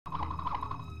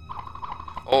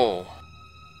Oh,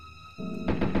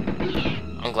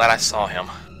 I'm glad I saw him.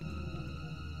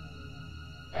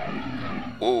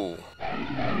 Ooh.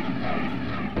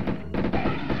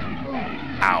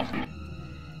 Ow.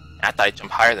 I thought he'd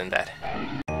jump higher than that.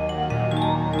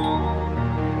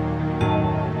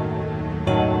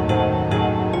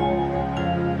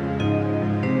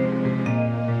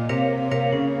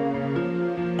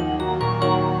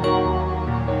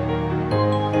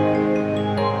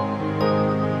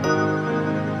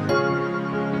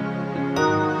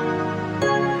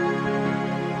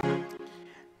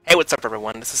 Hey, what's up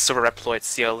everyone, this is Silver Reploid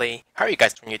CLE. How are you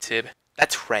guys doing, YouTube?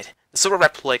 That's right, the Silver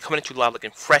Reploid coming at you live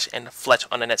looking fresh and flesh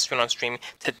on the net stream on stream.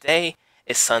 Today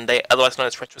is Sunday, otherwise known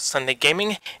as Retro Sunday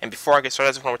Gaming, and before I get started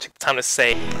I just want to take the time to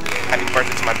say happy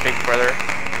birthday to my big brother,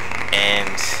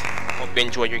 and hope you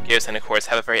enjoy your gifts, and of course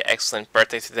have a very excellent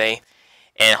birthday today,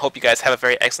 and I hope you guys have a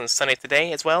very excellent Sunday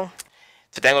today as well.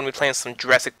 Today I'm going to be playing some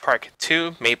Jurassic Park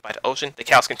II, made by the Ocean. The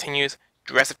chaos continues.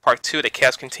 Jurassic Park II, the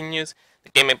chaos continues.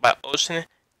 The game made by Ocean.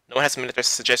 No one has submitted their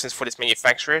suggestions for this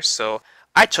manufacturer, so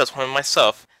I chose one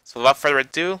myself. So without further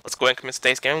ado, let's go ahead and commence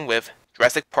today's game with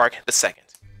Jurassic Park II.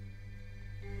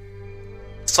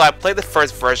 So I played the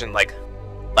first version like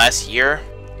last year,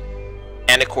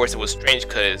 and of course it was strange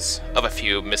because of a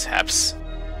few mishaps.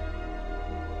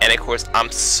 And of course I'm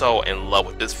so in love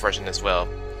with this version as well.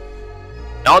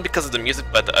 Not only because of the music,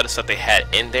 but the other stuff they had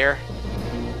in there.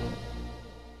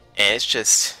 And it's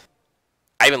just,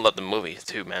 I even love the movie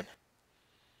too, man.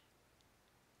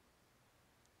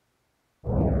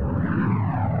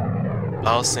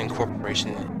 Allison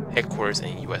Corporation headquarters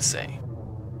in USA.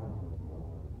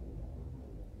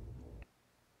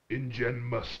 InGen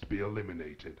must be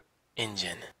eliminated.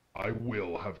 InGen. I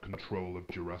will have control of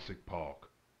Jurassic Park.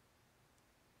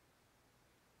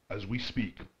 As we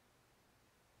speak,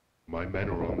 my men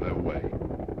are on their way.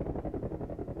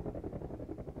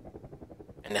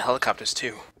 And the helicopters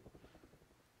too.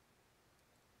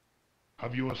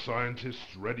 Have your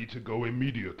scientists ready to go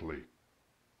immediately?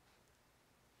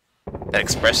 That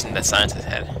expression that scientists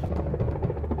had.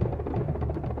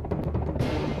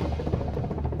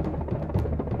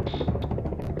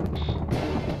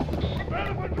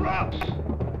 Prepare for drop!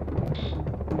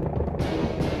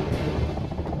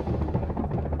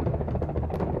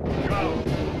 Go!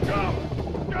 Go!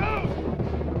 Go!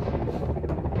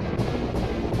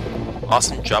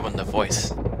 Awesome job on the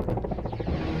voice.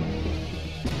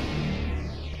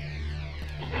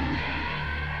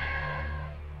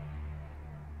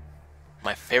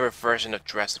 My favorite version of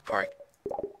Jurassic Park.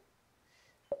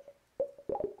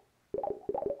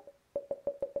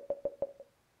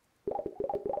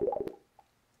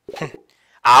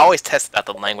 I always tested out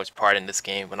the language part in this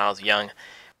game when I was young,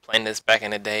 playing this back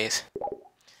in the days.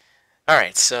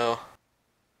 Alright, so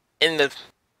in the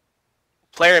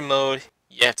player mode,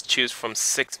 you have to choose from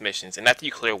 6 missions, and after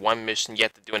you clear 1 mission, you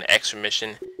have to do an extra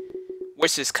mission,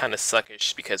 which is kind of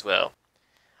suckish because, well,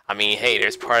 I mean, hey,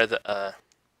 there's part of the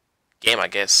game, I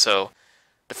guess. So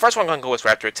the first one I'm gonna go with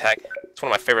Raptor Attack. It's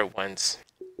one of my favorite ones.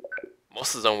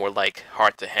 Most of them were like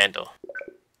hard to handle.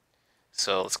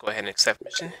 So let's go ahead and accept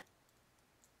mission.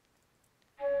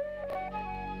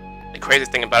 The crazy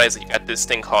thing about it is that you got this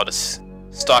thing called a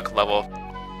stock level.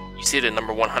 You see the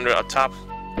number 100 up top?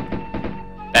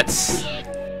 That's,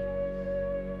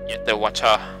 you have to watch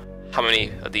out how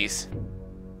many of these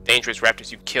dangerous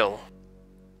raptors you kill.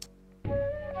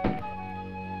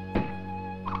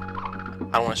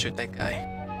 I don't want to shoot that guy.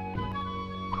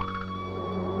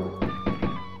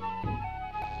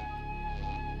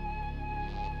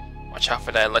 Watch out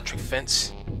for that electric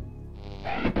fence.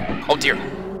 Oh dear.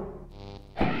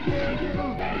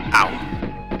 Ow.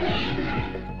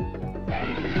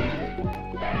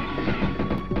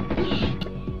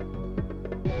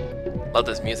 Love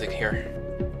this music here.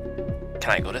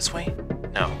 Can I go this way?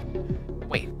 No.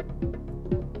 Wait.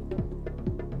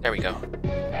 There we go.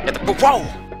 Get the whoa!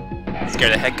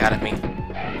 Scared the heck out of me.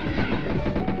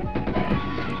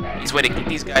 Easiest way to get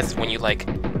these guys is when you like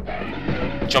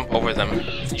jump over them,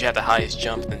 since you have the highest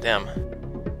jump than them.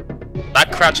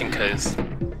 Not crouching, cause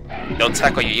they'll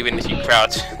tackle you even if you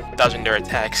crouch, dodging their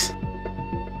attacks.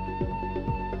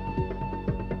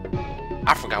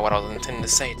 I forgot what I was intending to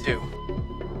say too.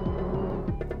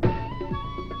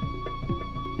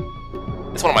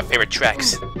 It's one of my favorite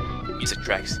tracks. Music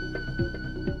tracks.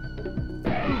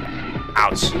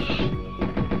 Ouch.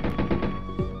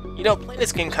 You know, playing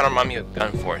this game kind of reminds me of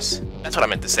Gun Force. That's what I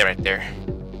meant to say right there.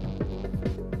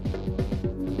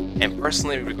 And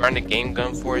personally, regarding the game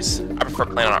Gun Force, I prefer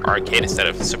playing on an arcade instead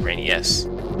of Super NES.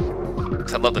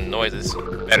 Because I love the noises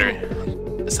better.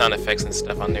 The sound effects and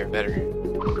stuff on there better.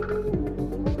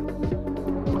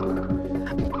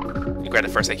 grab the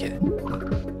first aid kit.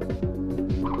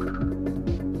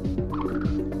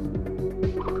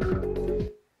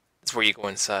 That's where you go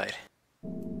inside.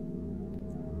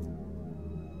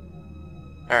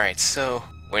 Alright, so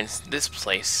we're in this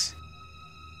place.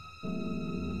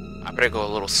 I better go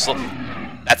a little slow.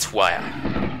 That's why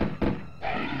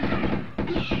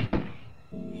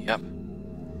Yep.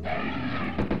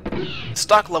 The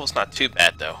stock level's not too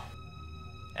bad though.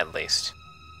 At least.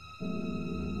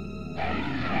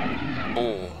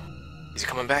 Ooh. Is he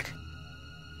coming back?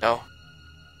 No?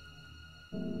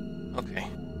 Okay.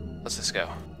 Let's just go.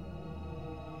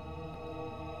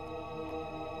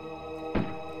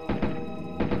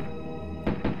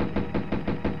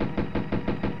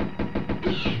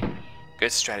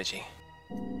 Good strategy.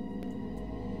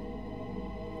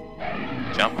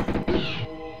 Jump.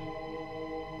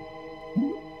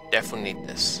 Definitely need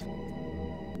this.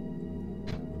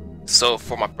 So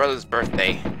for my brother's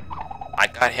birthday, I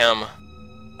got him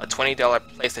a $20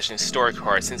 PlayStation storage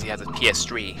card since he has a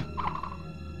PS3.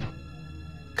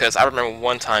 Because I remember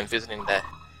one time visiting that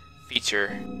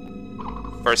feature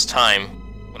first time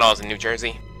when I was in New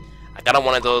Jersey. I got him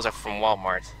one of those from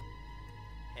Walmart.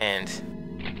 And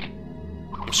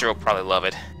I'm sure he'll probably love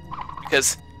it.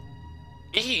 Because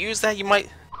if you use that, you might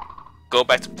go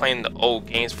back to playing the old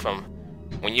games from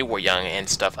when you were young and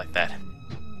stuff like that.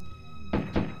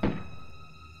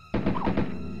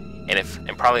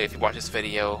 And probably if you watch this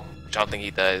video, which I don't think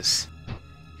he does,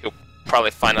 he'll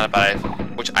probably find out about it,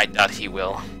 which I doubt he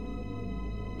will.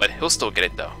 But he'll still get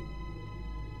it though.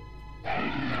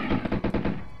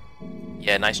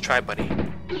 Yeah, nice try, buddy.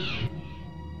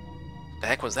 The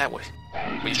heck was that? Were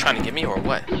you trying to get me or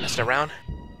what? Messing around?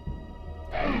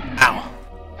 Ow!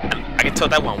 I can tell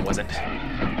that one wasn't.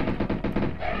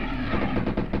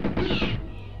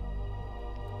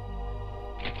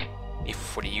 Need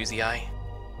for the UZI.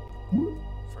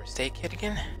 First aid kit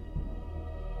again?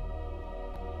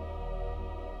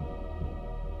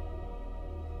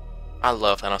 I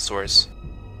love dinosaurs.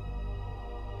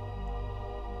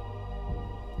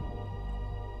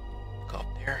 Go up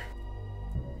there.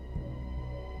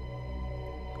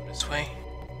 Go this way.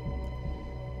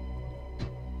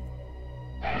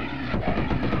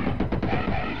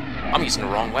 I'm using the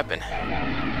wrong weapon.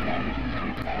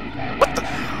 What the?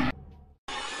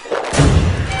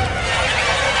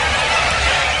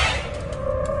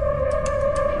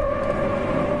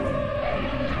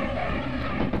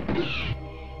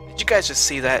 Did you guys just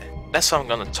see that? That something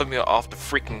gonna took me off the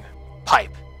freaking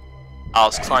pipe I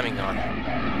was climbing on.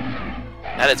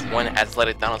 That is one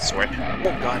athletic dinosaur.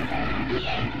 Oh god.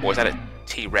 Or is that a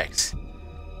T-Rex?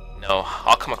 No,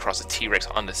 I'll come across a T-Rex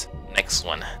on this next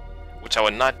one. Which I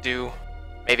would not do.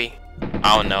 Maybe.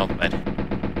 I don't know, but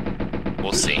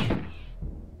we'll see.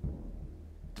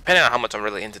 Depending on how much I'm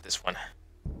really into this one.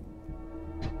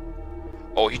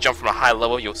 Oh, if you jump from a high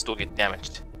level, you'll still get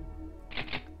damaged.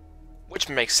 Which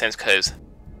makes sense, because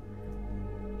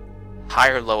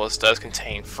higher levels does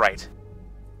contain fright.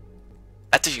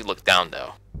 That's if you look down,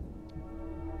 though.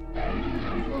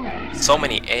 So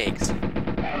many eggs.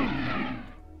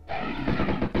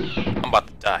 I'm about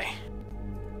to die.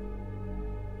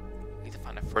 Need to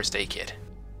find a first aid kit.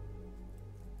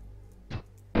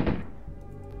 Yeah,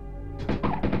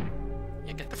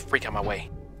 get the freak out of my way.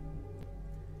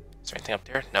 Is there anything up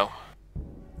there? No.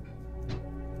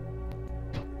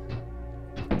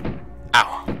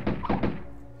 Ow.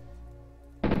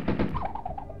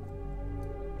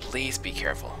 Please be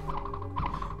careful.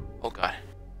 Oh god.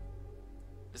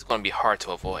 This is going to be hard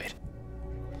to avoid.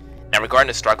 Now regarding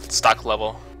the stock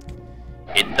level,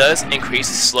 it does increase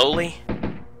slowly,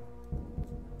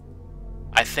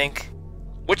 I think,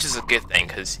 which is a good thing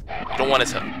because you don't want it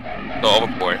to go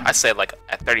overboard. I say like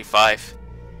at 35.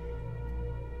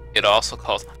 It also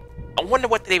calls. I wonder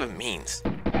what that even means.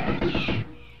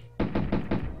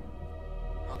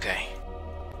 Okay,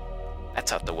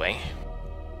 that's out the way.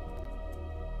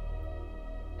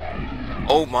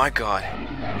 Oh my god,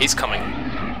 he's coming.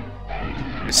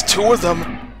 There's two of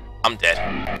them. I'm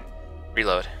dead.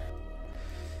 Reload.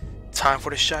 Time for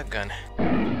the shotgun.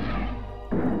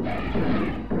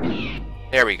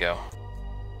 There we go.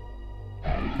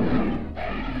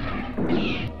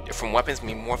 Different weapons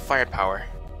mean more firepower.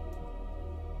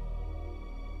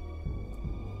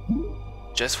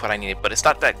 Just what I needed, but it's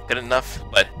not that good enough,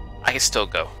 but I can still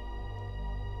go.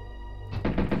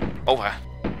 Over.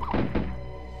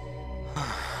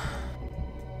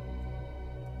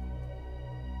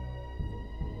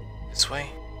 This way?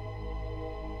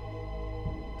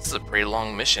 This is a pretty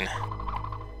long mission.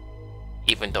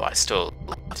 Even though I still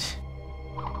left.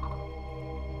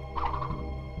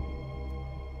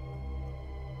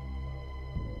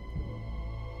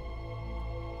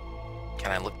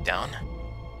 Can I look down?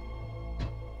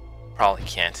 Probably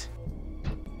can't.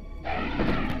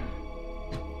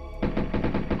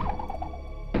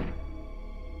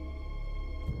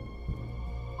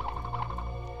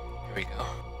 Here we go.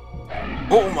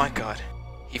 Oh my god.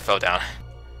 He fell down.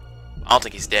 I don't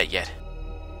think he's dead yet.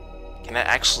 Can I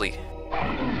actually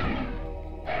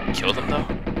kill them though?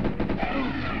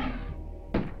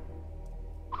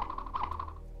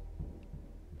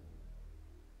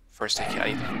 First aid kit. I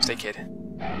need the first aid kit.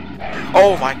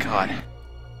 Oh my god.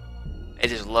 I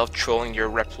just love trolling your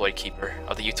Reploid keeper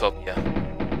of the Utopia.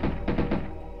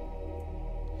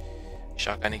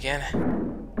 Shotgun again.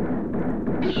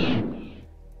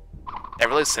 That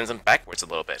really sends him backwards a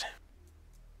little bit.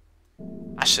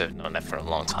 I should have known that for a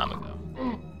long time ago.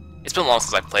 It's been long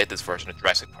since I played this version of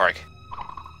Jurassic Park.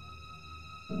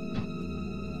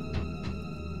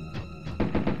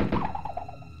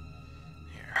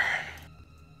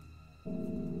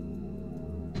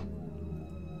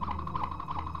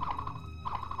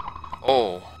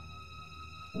 Oh.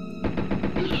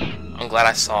 I'm glad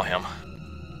I saw him.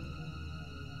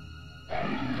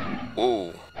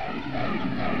 Ooh.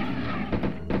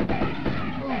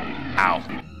 Ow.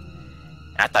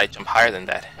 I thought he'd jump higher than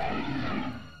that.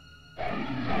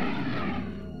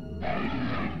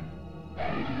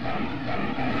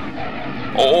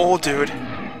 Oh, dude.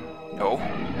 No.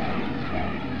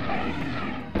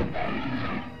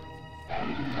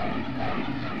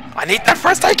 I need that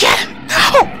first aid kit!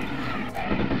 No!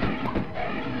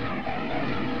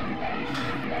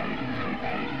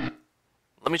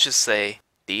 Let me just say,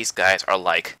 these guys are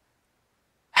like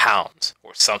hounds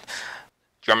or some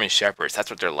German shepherds. That's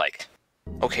what they're like.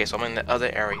 Okay, so I'm in the other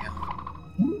area.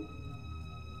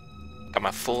 Got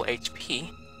my full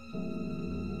HP.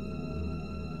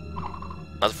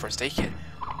 Another first aid kit.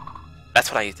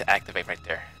 That's what I need to activate right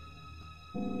there.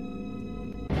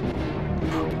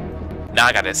 Now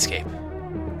I gotta escape.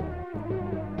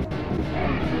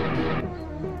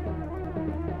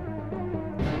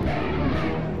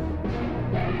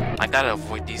 I gotta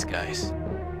avoid these guys.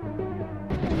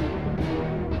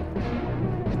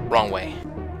 Wrong way.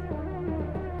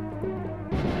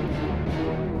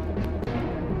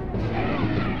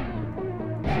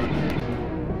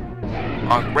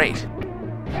 Oh, great.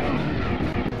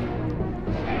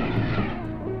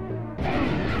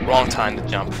 Wrong time to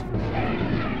jump.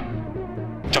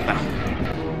 Jump now.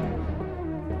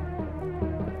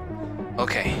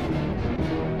 Okay.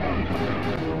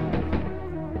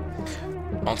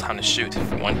 Wrong time to shoot,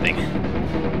 for one thing.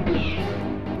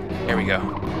 Here we go.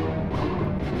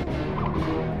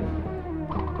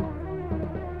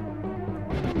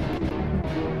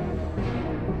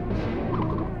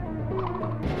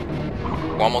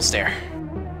 We're almost there.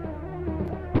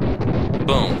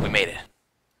 Boom, we made it.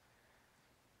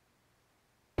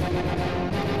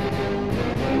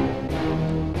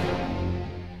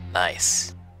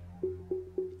 Nice.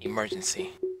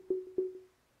 Emergency.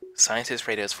 Scientist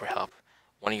radios for help.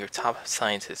 One of your top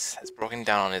scientists has broken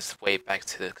down on his way back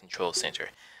to the control center.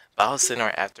 Biologists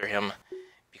are after him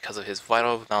because of his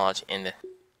vital knowledge in the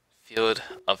field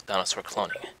of dinosaur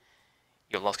cloning.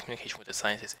 You have lost communication with the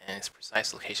scientist and his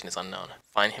precise location is unknown.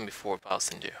 Find him before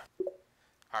biologists do.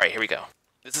 Alright, here we go.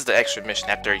 This is the extra mission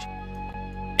after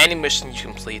any mission you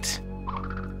complete.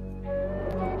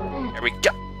 Here we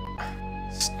go.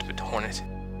 Stupid hornet.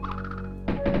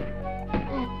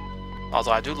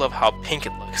 Although I do love how pink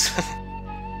it looks.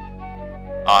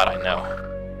 Odd, I know.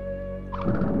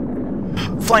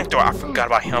 Flamethrower, I forgot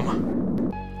about him.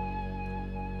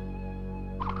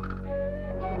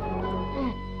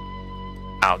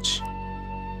 Ouch.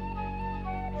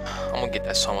 I'm gonna get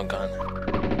that summer gun.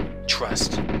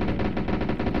 Trust.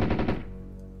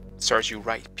 Serves you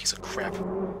right, piece of crap.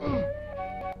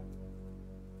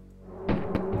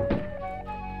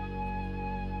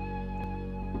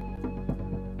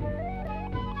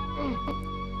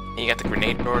 And you got the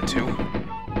grenade thrower too.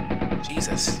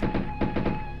 Jesus.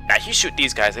 Now, if you shoot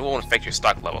these guys, it won't affect your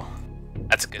stock level.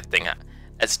 That's a good thing.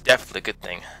 That's definitely a good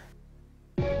thing.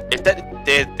 If that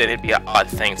did, then it'd be an odd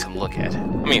thing to look at. I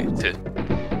mean, to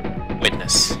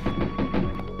witness.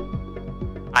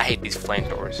 I hate these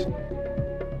flamethrowers.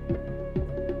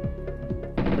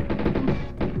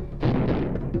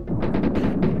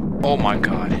 Oh my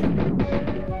god.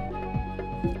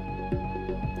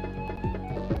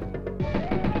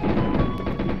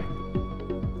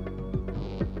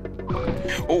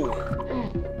 Oh.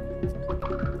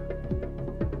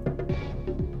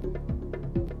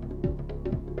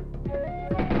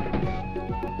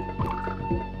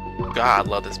 God, I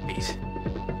love this beat.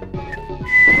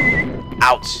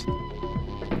 Ouch.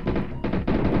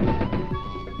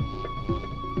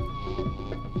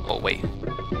 Oh, wait.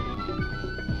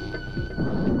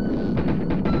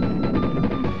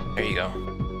 There you go.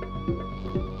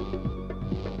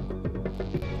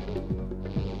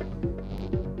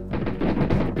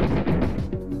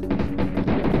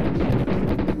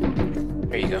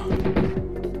 There you go.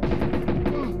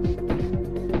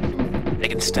 They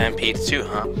can stampede too,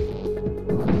 huh?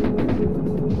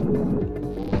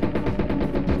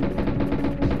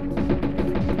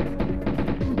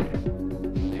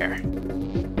 There.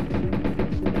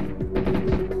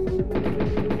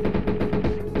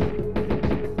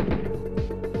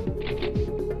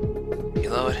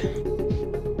 Reload.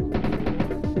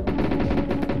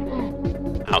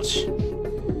 Ouch.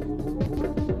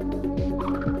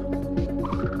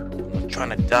 I'm trying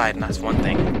to die, and that's one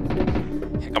thing.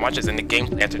 Heck, I'm just in the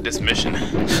gameplay after this mission.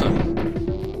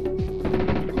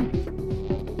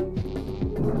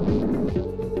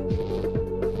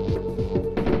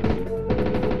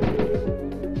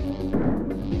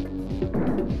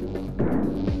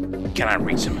 Can I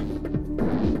reach him?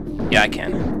 Yeah, I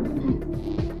can.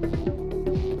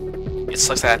 It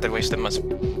sucks that I have to waste that much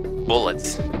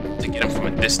bullets to get him from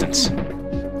a distance.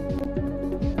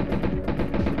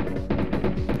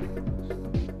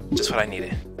 Just what I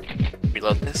needed.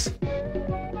 Reload this.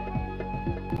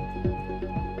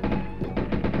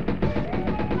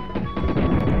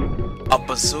 A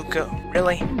bazooka?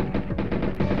 Really?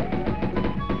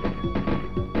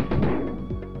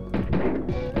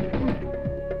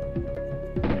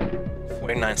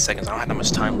 Nine seconds. I don't have that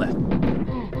much time left.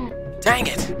 Dang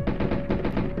it!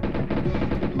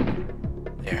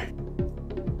 There.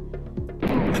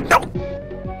 No!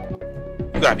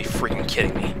 You gotta be freaking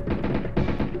kidding me.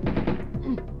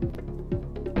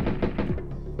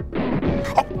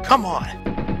 Oh, come on!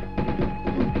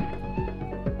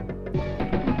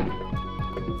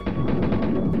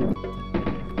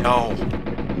 No.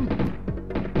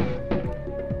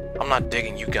 I'm not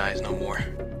digging you guys no more.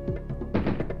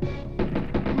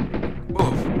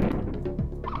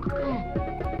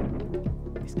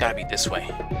 Gotta be this way.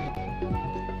 If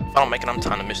I don't make it on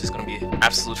time, the mission is gonna be an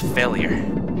absolute failure.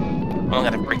 I'm only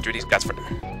gonna break through these guys for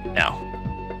now.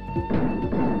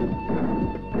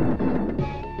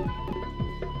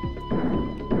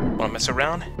 Wanna mess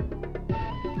around?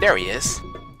 There he is.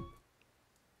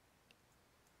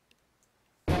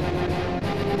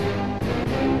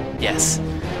 Yes.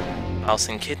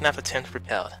 Alison kidnapped, attempt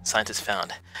repelled. Scientist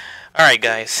found. Alright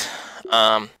guys.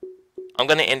 I'm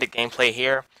gonna end the gameplay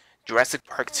here. Jurassic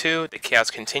Park II, The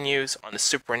Chaos Continues on the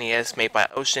Super NES made by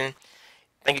Ocean.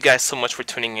 Thank you guys so much for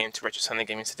tuning in to Retro Sunday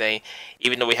Gaming today.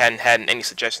 Even though we hadn't had any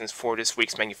suggestions for this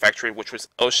week's manufacturer, which was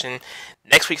Ocean,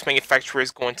 next week's manufacturer is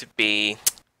going to be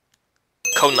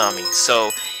Konami.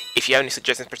 So if you have any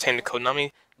suggestions pertaining to Konami,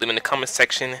 leave them in the comment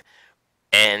section.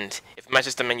 And if it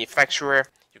matches the manufacturer,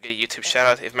 you'll get a YouTube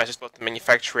shoutout. If it matches both the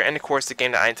manufacturer and of course the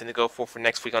game that I intend to go for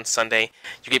next week on Sunday,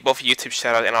 you get both a YouTube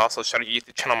shoutout and also shout out your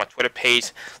YouTube channel on my Twitter page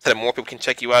so that more people can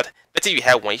check you out. Let's say you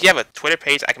have one. If you have a Twitter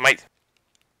page, I might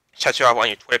shout you out on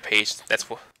your Twitter page. That's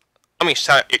what I mean.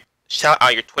 Shout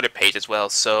out your Twitter page as well.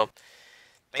 So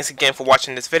thanks again for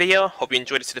watching this video. Hope you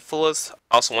enjoyed it to the fullest.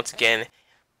 Also, once again,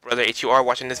 brother, if you are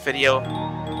watching this video,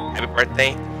 happy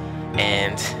birthday,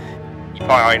 and you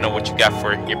probably already know what you got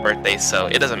for your birthday, so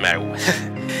it doesn't matter.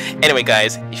 Anyway,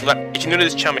 guys, if you're new to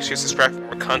this channel, make sure you subscribe for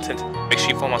more content. Make sure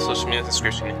you follow my social media in the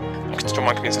description. Don't forget to join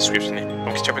my community description. Don't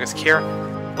forget to because care,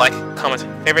 like, comment,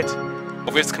 favorite.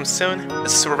 More videos come soon.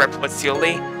 This is Super Rap with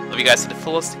CLE. Love you guys to the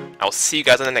fullest. I will see you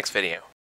guys in the next video.